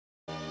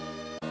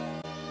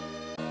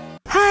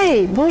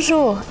Hi,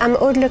 bonjour. I'm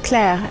Aude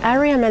Leclerc,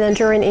 Area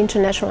Manager in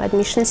International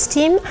Admissions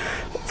Team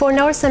for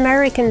North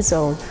American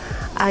Zone.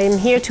 I am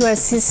here to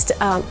assist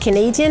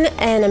Canadian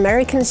and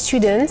American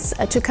students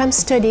to come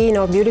study in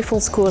our beautiful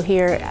school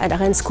here at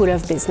Rennes School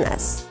of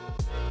Business.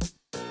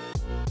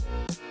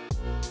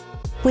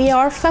 We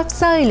are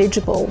FAFSA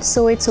eligible,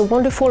 so it's a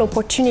wonderful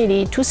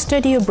opportunity to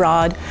study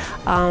abroad,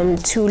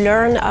 to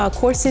learn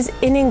courses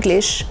in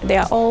English. They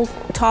are all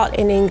taught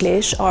in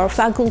English. Our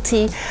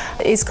faculty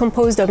is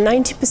composed of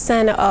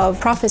 90% of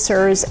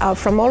professors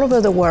from all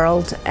over the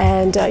world,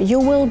 and you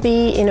will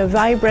be in a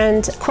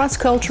vibrant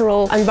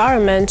cross-cultural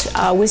environment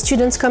with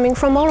students coming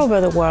from all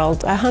over the world,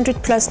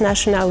 100+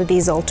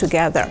 nationalities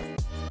altogether.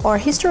 Our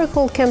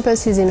historical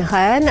campus is in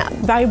Rennes,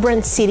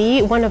 vibrant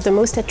city, one of the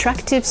most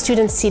attractive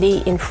student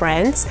cities in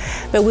France,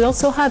 but we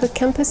also have a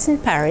campus in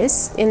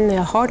Paris, in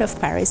the heart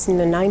of Paris, in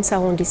the 9th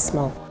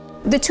arrondissement.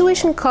 The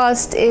tuition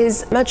cost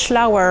is much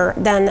lower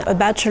than a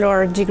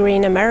bachelor degree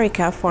in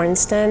America, for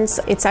instance.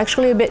 It's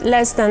actually a bit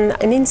less than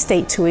an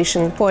in-state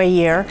tuition for a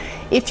year.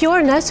 If you're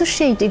an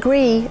associate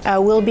degree,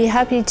 we'll be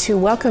happy to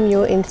welcome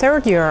you in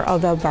third year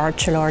of a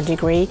bachelor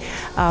degree.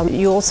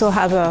 You also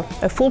have a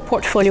full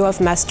portfolio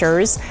of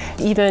masters,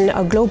 even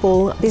a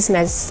global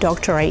business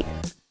doctorate.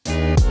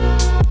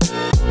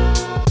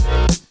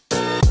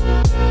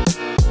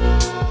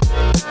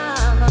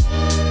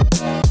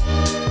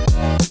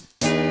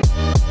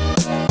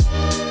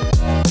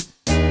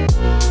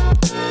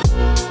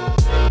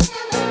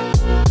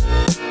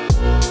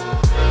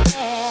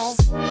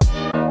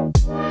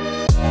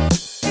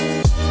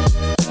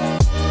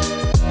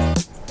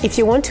 If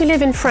you want to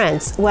live in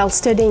France while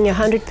studying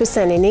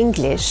 100% in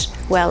English,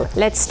 well,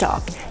 let's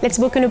talk. Let's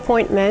book an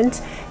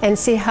appointment and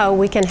see how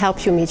we can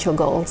help you meet your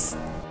goals.